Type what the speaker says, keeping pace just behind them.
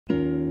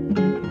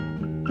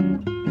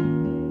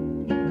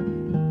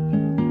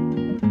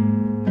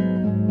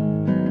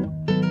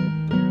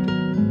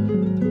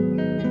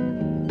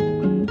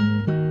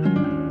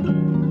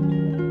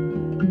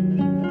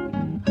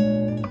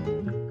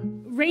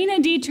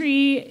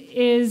Detrixhe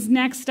is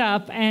next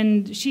up,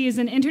 and she is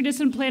an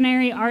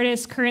interdisciplinary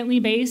artist currently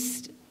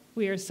based,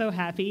 we are so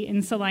happy,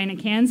 in Salina,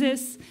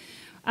 Kansas,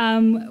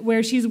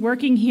 where she's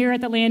working here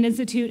at the Land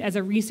Institute as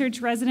a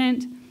research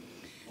resident.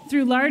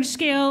 Through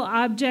large-scale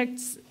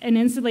objects and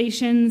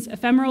installations,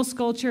 ephemeral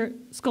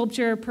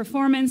sculpture,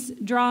 performance,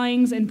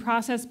 drawings, and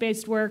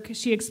process-based work,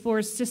 she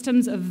explores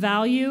systems of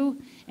value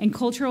and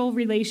cultural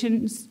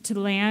relations to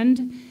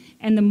land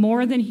and the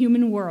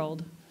more-than-human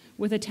world,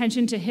 with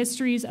attention to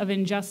histories of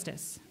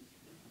injustice.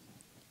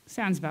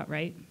 Sounds about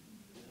right.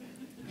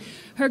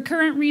 Her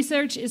current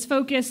research is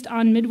focused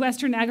on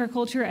Midwestern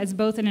agriculture as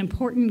both an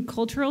important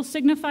cultural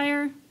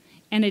signifier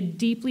and a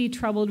deeply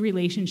troubled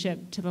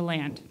relationship to the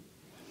land.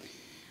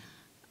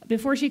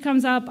 Before she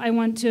comes up, I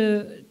want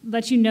to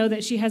let you know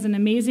that she has an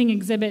amazing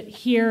exhibit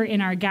here in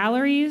our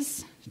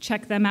galleries.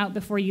 Check them out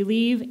before you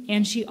leave.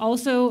 And she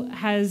also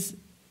has,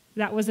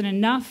 that wasn't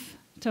enough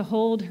to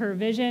hold her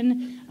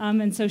vision,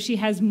 and so she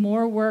has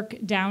more work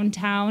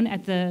downtown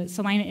at the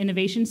Salina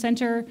Innovation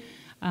Center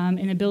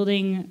in a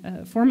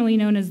building formerly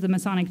known as the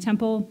Masonic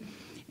Temple,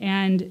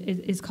 and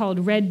it is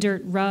called Red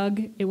Dirt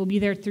Rug. It will be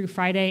there through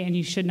Friday, and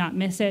you should not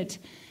miss it.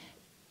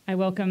 I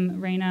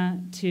welcome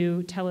Rena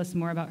to tell us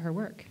more about her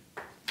work.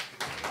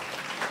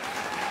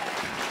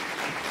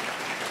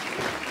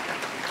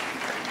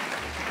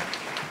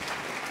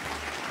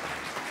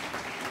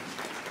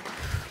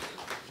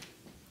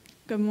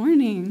 Good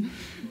morning.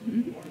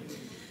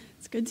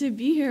 It's good to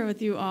be here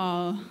with you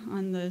all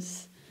on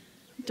this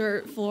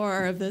dirt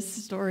floor of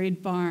this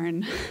storied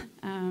barn.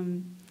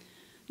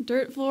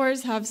 Dirt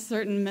floors have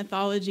certain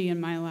mythology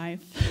in my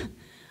life.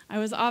 I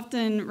was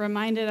often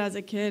reminded as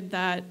a kid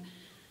that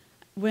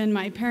when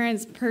my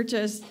parents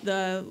purchased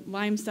the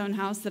limestone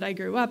house that I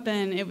grew up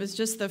in, it was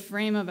just the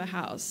frame of a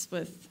house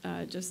with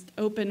just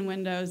open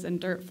windows and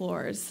dirt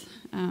floors.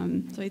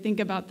 So I think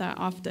about that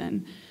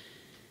often.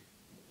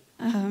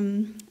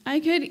 I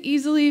could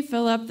easily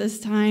fill up this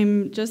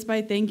time just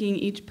by thanking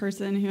each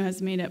person who has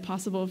made it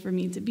possible for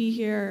me to be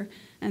here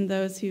and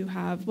those who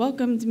have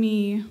welcomed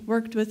me,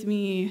 worked with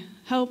me,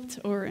 helped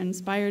or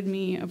inspired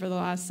me over the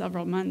last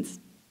several months.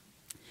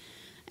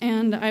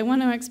 And I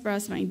want to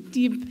express my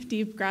deep,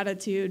 deep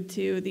gratitude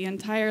to the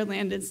entire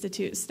Land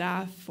Institute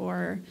staff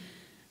for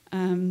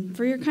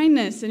your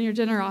kindness and your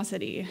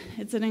generosity.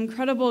 It's an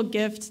incredible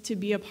gift to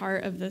be a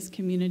part of this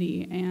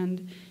community,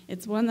 and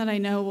it's one that I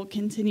know will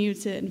continue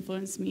to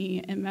influence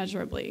me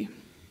immeasurably.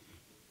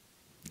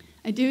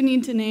 I do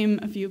need to name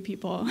a few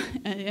people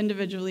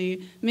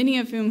individually, many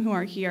of whom who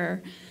are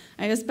here.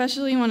 I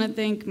especially want to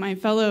thank my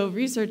fellow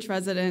research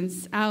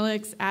residents,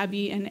 Alex,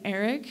 Abby, and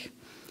Eric,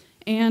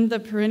 and the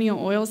Perennial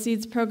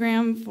Oilseeds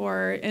Program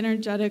for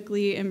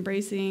energetically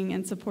embracing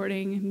and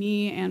supporting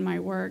me and my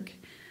work.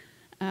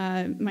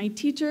 My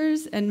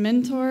teachers and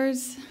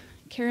mentors,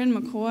 Karen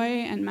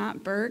McCoy and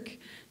Matt Burke,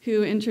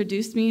 who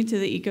introduced me to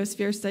the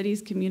Ecosphere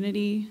Studies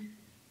community.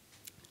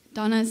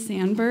 Donna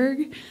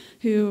Sandberg,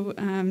 who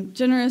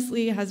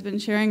generously has been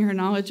sharing her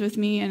knowledge with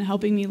me and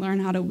helping me learn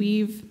how to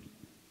weave.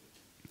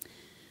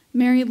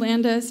 Mary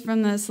Landis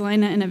from the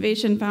Salina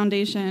Innovation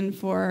Foundation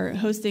for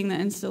hosting the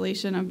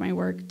installation of my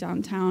work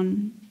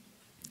downtown.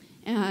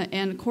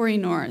 And Corey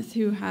North,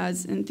 who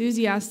has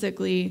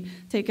enthusiastically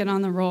taken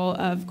on the role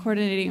of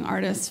coordinating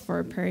artists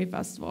for Prairie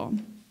Festival.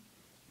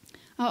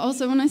 I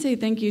also want to say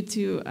thank you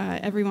to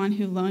everyone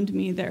who loaned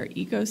me their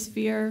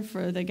Ecosphere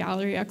for the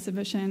gallery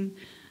exhibition.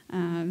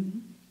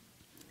 And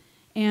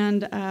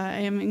I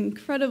am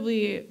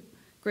incredibly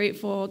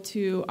grateful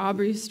to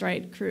Aubrey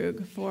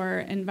Streit-Krug for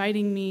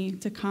inviting me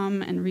to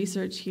come and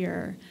research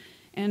here,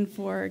 and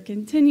for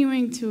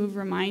continuing to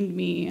remind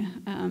me,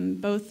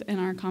 both in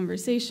our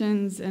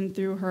conversations and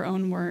through her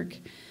own work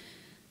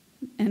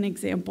and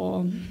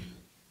example,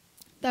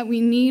 that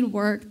we need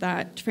work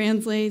that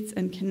translates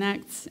and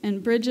connects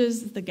and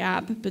bridges the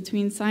gap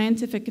between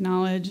scientific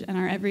knowledge and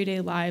our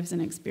everyday lives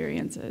and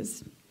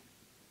experiences.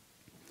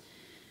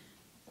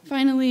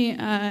 Finally,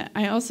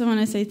 I also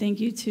want to say thank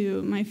you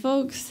to my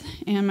folks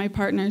and my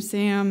partner,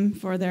 Sam,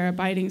 for their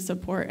abiding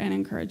support and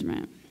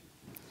encouragement.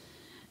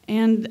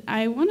 And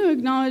I want to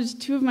acknowledge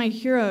two of my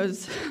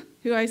heroes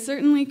who I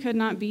certainly could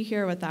not be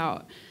here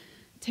without.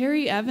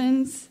 Terry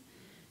Evans,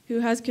 who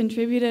has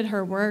contributed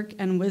her work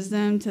and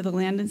wisdom to the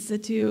Land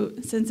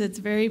Institute since its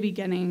very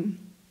beginning.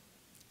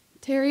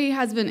 Terry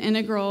has been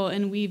integral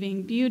in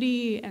weaving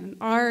beauty and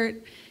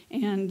art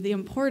and the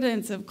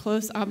importance of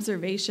close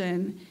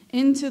observation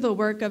into the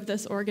work of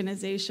this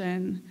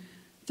organization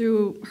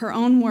through her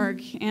own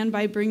work and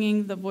by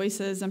bringing the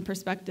voices and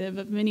perspective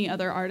of many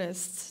other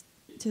artists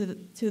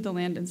to the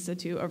Land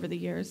Institute over the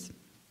years.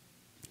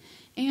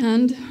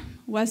 And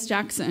Wes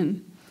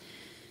Jackson,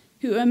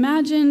 who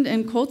imagined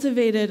and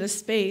cultivated a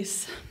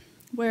space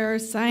where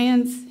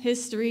science,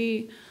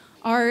 history,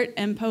 art,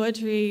 and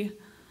poetry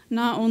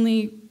not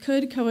only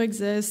could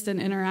coexist and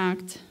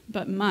interact,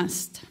 but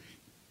must.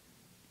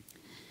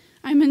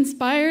 I'm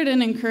inspired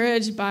and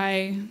encouraged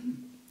by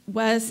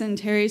Wes and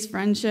Terry's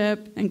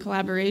friendship and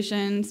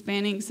collaboration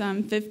spanning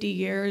some 50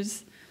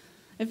 years.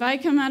 If I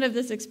come out of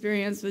this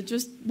experience with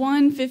just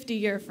one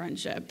 50-year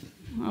friendship,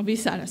 I'll be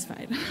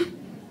satisfied.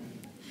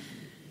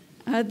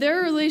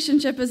 Their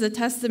relationship is a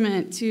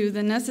testament to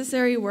the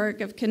necessary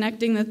work of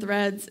connecting the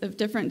threads of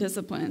different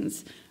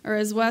disciplines, or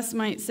as Wes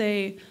might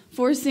say,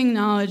 forcing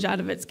knowledge out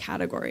of its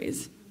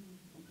categories.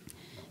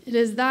 It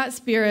is that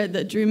spirit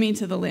that drew me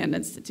to the Land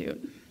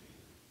Institute.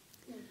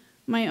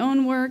 My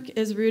own work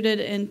is rooted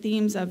in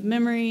themes of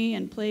memory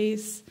and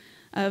place,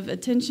 of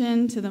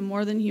attention to the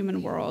more than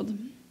human world.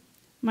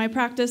 My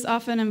practice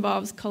often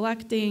involves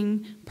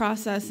collecting,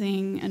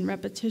 processing, and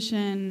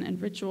repetition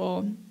and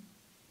ritual.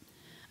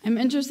 I'm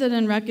interested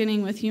in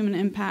reckoning with human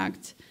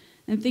impact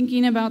and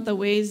thinking about the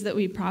ways that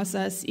we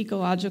process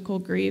ecological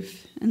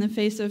grief in the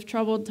face of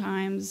troubled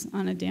times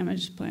on a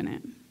damaged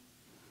planet.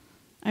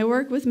 I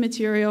work with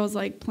materials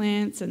like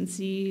plants and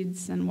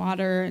seeds and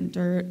water and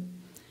dirt.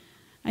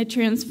 I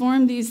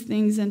transform these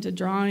things into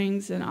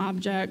drawings and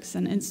objects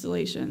and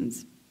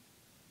installations.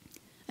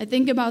 I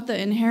think about the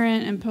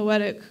inherent and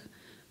poetic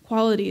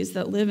qualities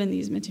that live in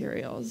these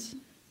materials.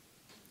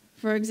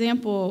 For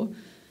example,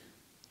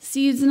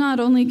 seeds not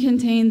only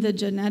contain the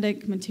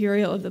genetic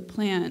material of the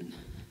plant,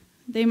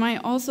 they might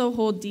also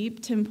hold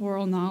deep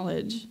temporal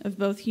knowledge of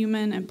both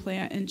human and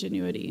plant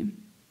ingenuity.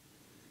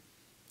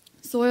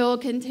 Soil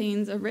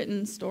contains a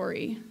written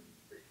story.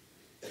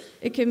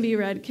 It can be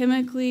read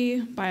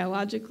chemically,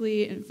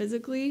 biologically, and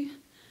physically,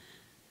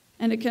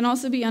 and it can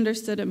also be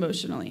understood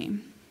emotionally.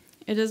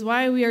 It is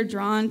why we are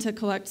drawn to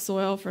collect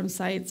soil from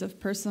sites of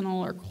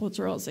personal or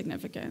cultural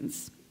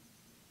significance.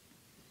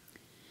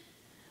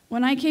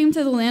 When I came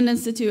to the Land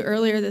Institute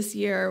earlier this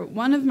year,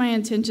 one of my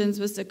intentions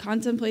was to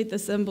contemplate the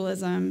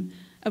symbolism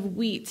of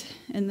wheat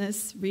in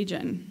this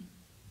region.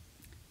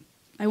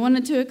 I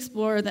wanted to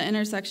explore the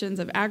intersections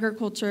of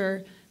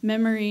agriculture,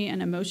 memory,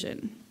 and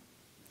emotion.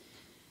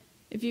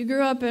 If you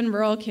grew up in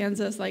rural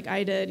Kansas like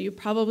I did, you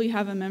probably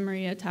have a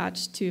memory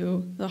attached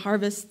to the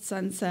harvest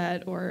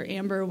sunset or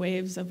amber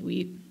waves of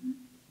wheat.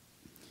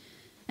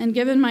 And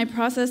given my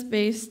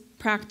process-based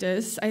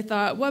practice, I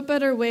thought, what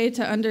better way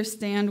to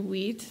understand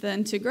wheat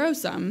than to grow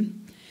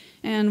some?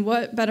 And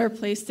what better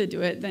place to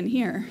do it than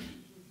here?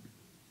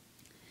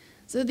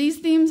 So these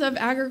themes of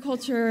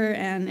agriculture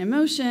and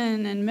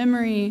emotion and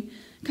memory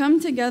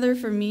come together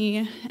for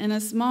me in a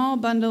small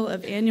bundle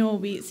of annual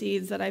wheat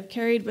seeds that I've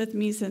carried with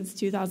me since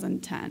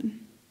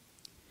 2010.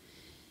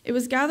 It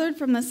was gathered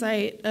from the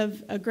site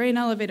of a grain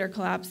elevator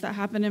collapse that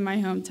happened in my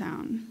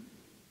hometown.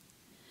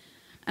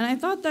 And I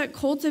thought that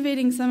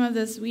cultivating some of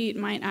this wheat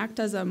might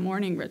act as a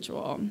mourning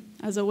ritual,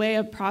 as a way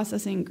of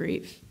processing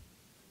grief.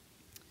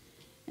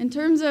 In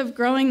terms of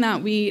growing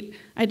that wheat,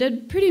 I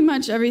did pretty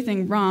much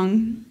everything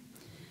wrong.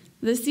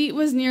 The seed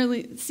was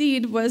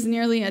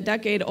nearly a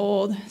decade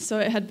old, so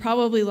it had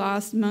probably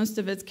lost most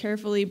of its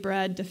carefully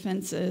bred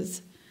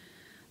defenses.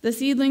 The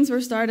seedlings were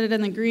started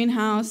in the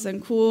greenhouse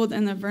and cooled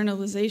in the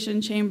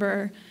vernalization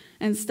chamber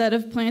instead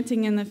of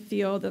planting in the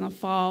field in the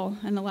fall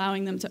and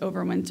allowing them to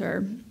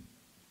overwinter.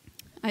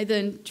 I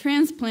then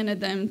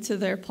transplanted them to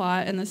their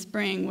plot in the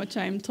spring, which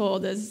I'm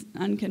told is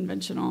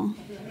unconventional.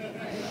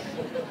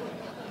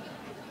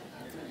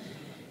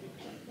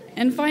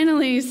 And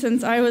finally,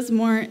 since I was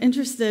more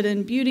interested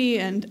in beauty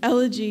and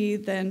elegy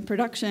than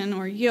production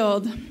or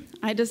yield,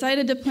 I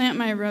decided to plant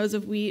my rows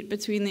of wheat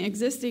between the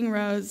existing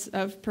rows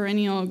of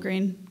perennial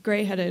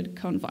gray-headed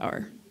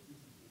coneflower.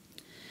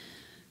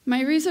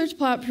 My research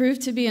plot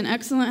proved to be an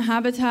excellent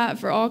habitat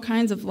for all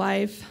kinds of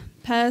life,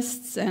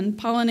 pests and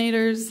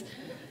pollinators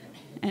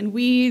and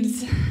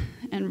weeds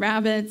and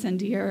rabbits and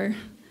deer.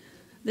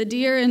 The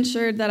deer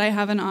ensured that I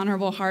have an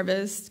honorable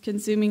harvest,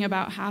 consuming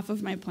about half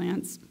of my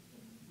plants.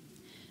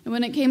 And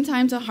when it came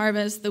time to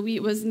harvest, the wheat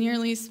was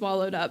nearly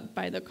swallowed up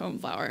by the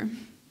coneflower.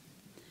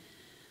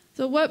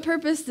 So what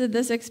purpose did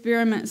this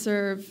experiment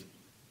serve?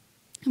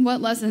 And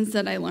what lessons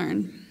did I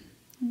learn?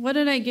 What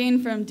did I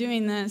gain from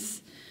doing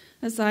this,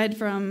 aside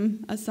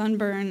from a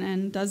sunburn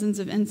and dozens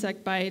of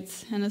insect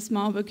bites and a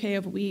small bouquet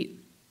of wheat?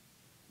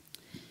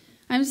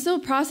 I'm still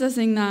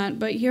processing that,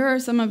 but here are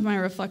some of my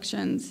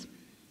reflections.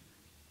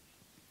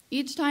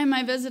 Each time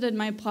I visited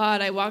my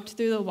plot, I walked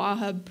through the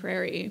Wahab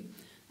Prairie,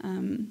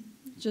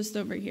 just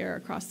over here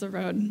across the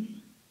road.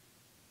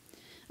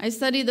 I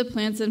studied the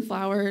plants and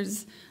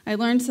flowers. I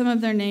learned some of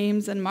their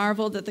names and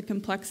marveled at the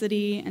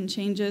complexity and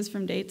changes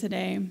from day to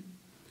day.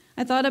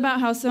 I thought about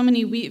how so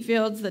many wheat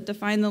fields that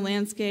define the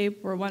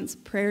landscape were once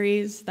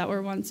prairies that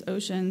were once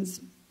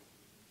oceans.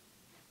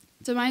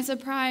 To my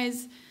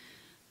surprise,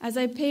 as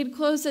I paid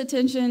close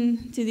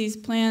attention to these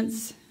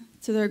plants,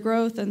 to their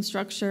growth and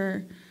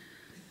structure,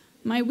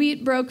 my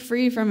wheat broke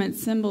free from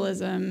its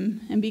symbolism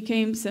and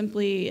became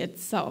simply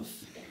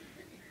itself.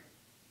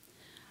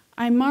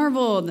 I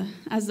marveled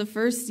as the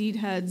first seed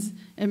heads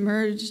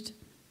emerged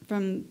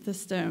from the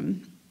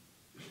stem.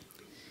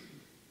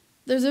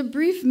 There's a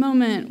brief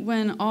moment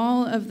when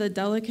all of the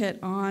delicate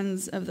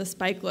awns of the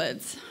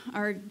spikelets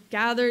are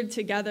gathered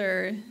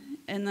together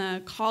in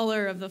the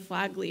collar of the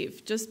flag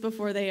leaf just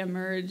before they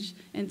emerge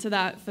into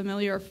that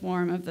familiar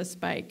form of the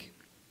spike.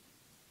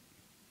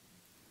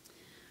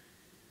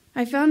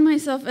 I found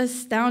myself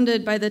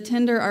astounded by the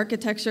tender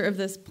architecture of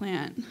this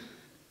plant,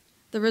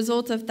 the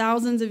result of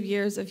thousands of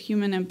years of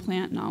human and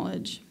plant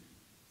knowledge.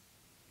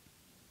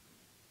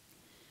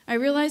 I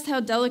realized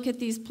how delicate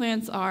these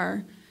plants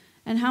are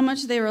and how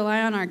much they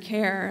rely on our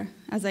care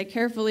as I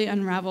carefully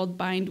unraveled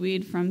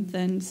bindweed from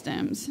thin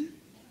stems.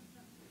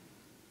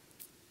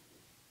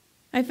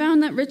 I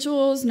found that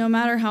rituals, no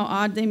matter how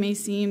odd they may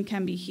seem,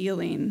 can be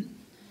healing.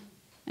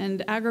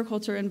 And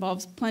agriculture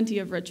involves plenty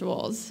of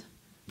rituals,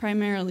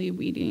 primarily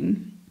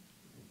weeding.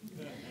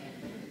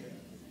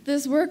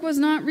 This work was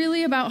not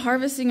really about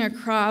harvesting a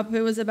crop.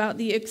 It was about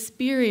the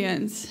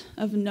experience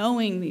of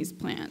knowing these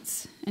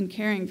plants and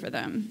caring for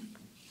them.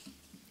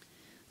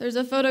 There's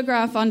a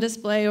photograph on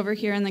display over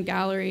here in the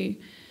gallery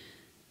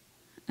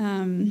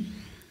documenting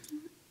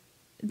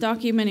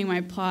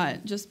my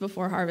plot just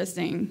before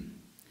harvesting.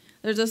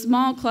 There's a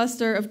small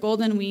cluster of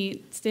golden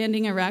wheat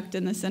standing erect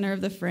in the center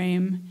of the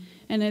frame,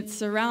 and it's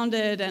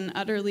surrounded and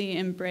utterly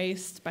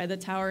embraced by the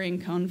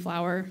towering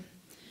coneflower.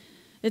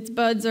 Its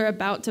buds are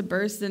about to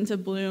burst into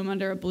bloom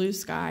under a blue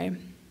sky,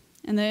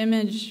 and the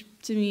image,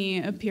 to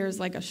me,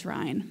 appears like a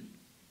shrine.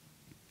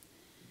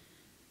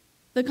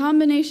 The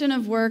combination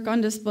of work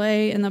on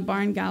display in the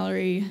barn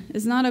gallery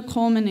is not a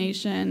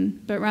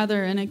culmination, but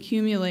rather an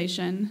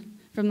accumulation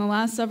from the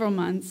last several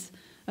months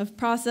of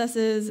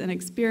processes and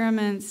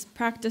experiments,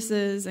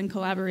 practices, and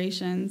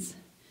collaborations.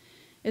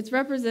 It's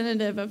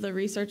representative of the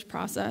research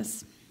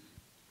process.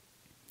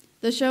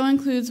 The show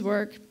includes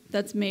work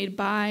that's made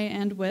by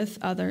and with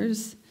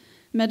others,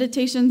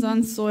 meditations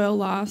on soil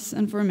loss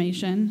and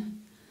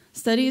formation,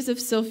 studies of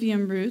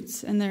silphium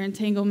roots and their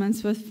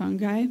entanglements with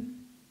fungi,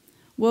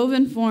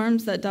 woven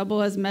forms that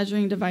double as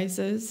measuring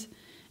devices,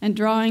 and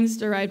drawings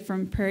derived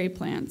from prairie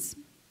plants.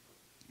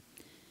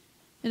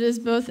 It is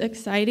both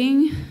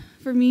exciting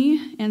for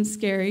me and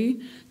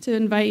scary to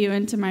invite you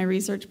into my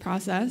research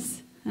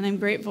process, and I'm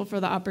grateful for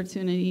the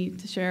opportunity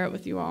to share it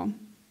with you all.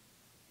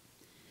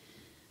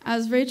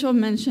 As Rachel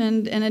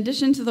mentioned, in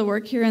addition to the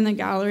work here in the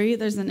gallery,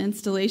 there's an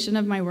installation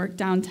of my work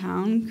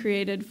downtown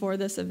created for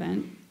this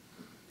event.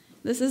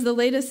 This is the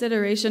latest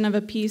iteration of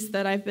a piece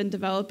that I've been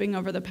developing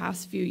over the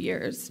past few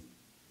years.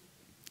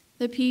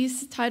 The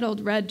piece,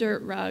 titled Red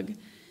Dirt Rug,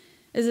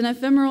 is an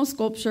ephemeral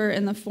sculpture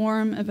in the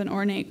form of an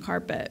ornate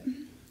carpet.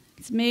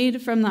 It's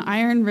made from the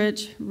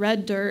iron-rich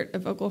red dirt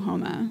of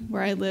Oklahoma,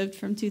 where I lived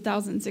from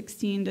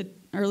 2016 to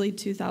early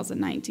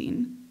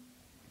 2019.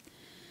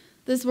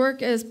 This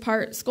work is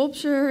part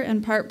sculpture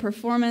and part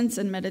performance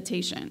and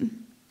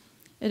meditation.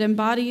 It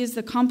embodies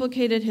the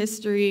complicated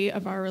history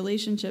of our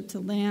relationship to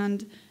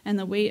land and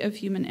the weight of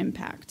human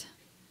impact.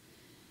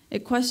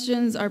 It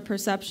questions our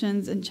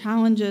perceptions and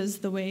challenges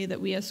the way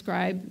that we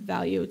ascribe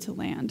value to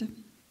land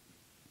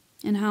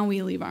and how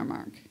we leave our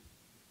mark.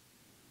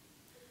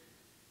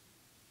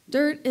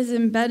 Dirt is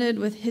embedded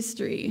with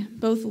history,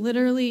 both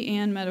literally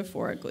and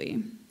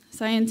metaphorically,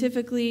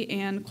 scientifically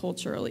and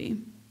culturally.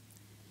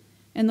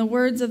 In the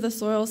words of the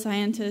soil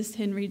scientist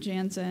Henry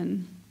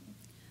Jansen,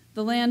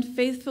 the land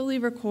faithfully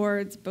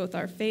records both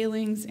our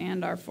failings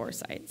and our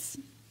foresights.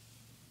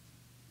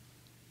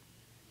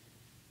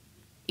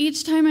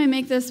 Each time I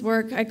make this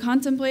work, I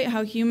contemplate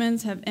how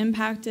humans have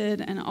impacted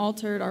and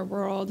altered our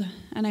world,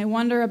 and I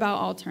wonder about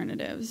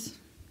alternatives.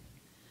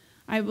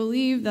 I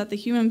believe that the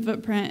human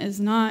footprint is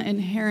not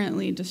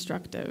inherently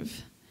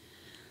destructive.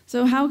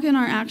 So how can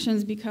our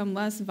actions become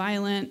less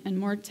violent and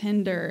more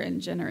tender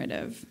and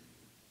generative?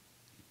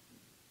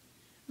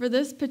 For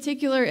this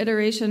particular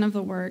iteration of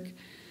the work,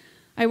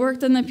 I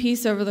worked on the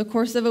piece over the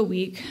course of a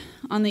week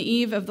on the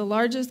eve of the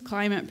largest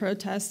climate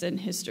protest in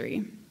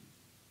history.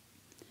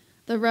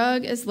 The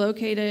rug is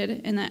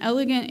located in the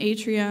elegant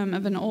atrium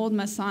of an old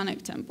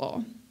Masonic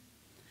temple.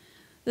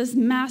 This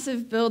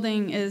massive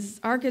building is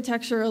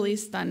architecturally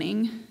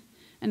stunning,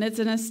 and it's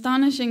an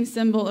astonishing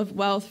symbol of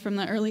wealth from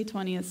the early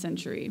 20th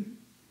century.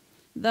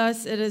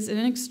 Thus, it is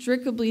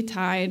inextricably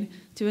tied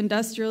to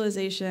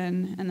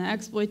industrialization and the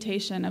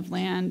exploitation of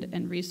land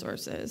and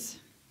resources.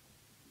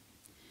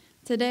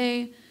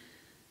 Today,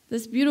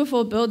 this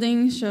beautiful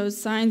building shows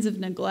signs of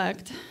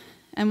neglect,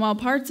 and while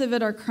parts of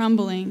it are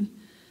crumbling,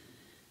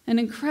 an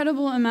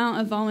incredible amount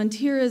of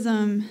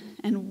volunteerism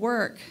and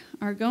work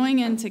are going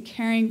into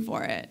caring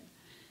for it.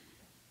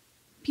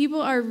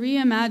 People are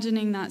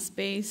reimagining that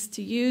space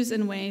to use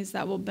in ways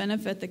that will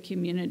benefit the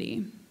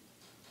community.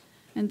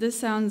 And this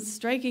sounds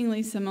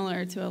strikingly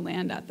similar to a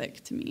land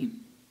ethic to me.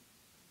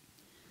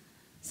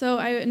 So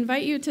I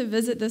invite you to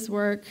visit this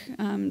work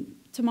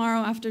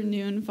tomorrow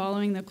afternoon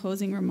following the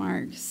closing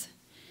remarks.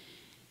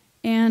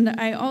 And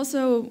I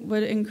also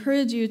would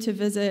encourage you to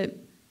visit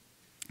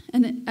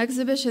an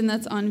exhibition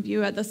that's on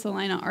view at the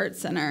Salina Art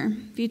Center,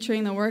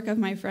 featuring the work of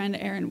my friend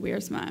Erin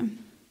Wiersma.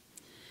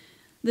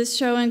 This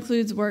show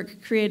includes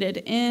work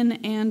created in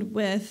and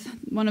with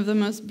one of the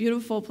most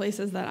beautiful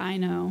places that I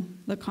know,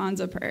 the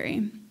Konza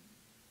Prairie.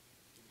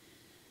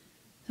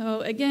 So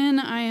again,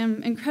 I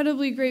am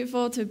incredibly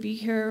grateful to be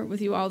here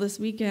with you all this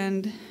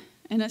weekend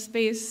in a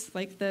space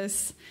like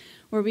this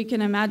where we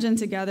can imagine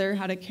together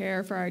how to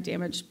care for our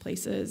damaged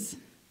places.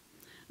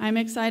 I'm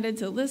excited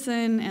to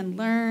listen and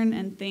learn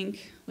and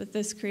think with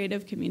this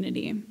creative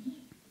community.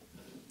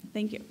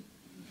 Thank you.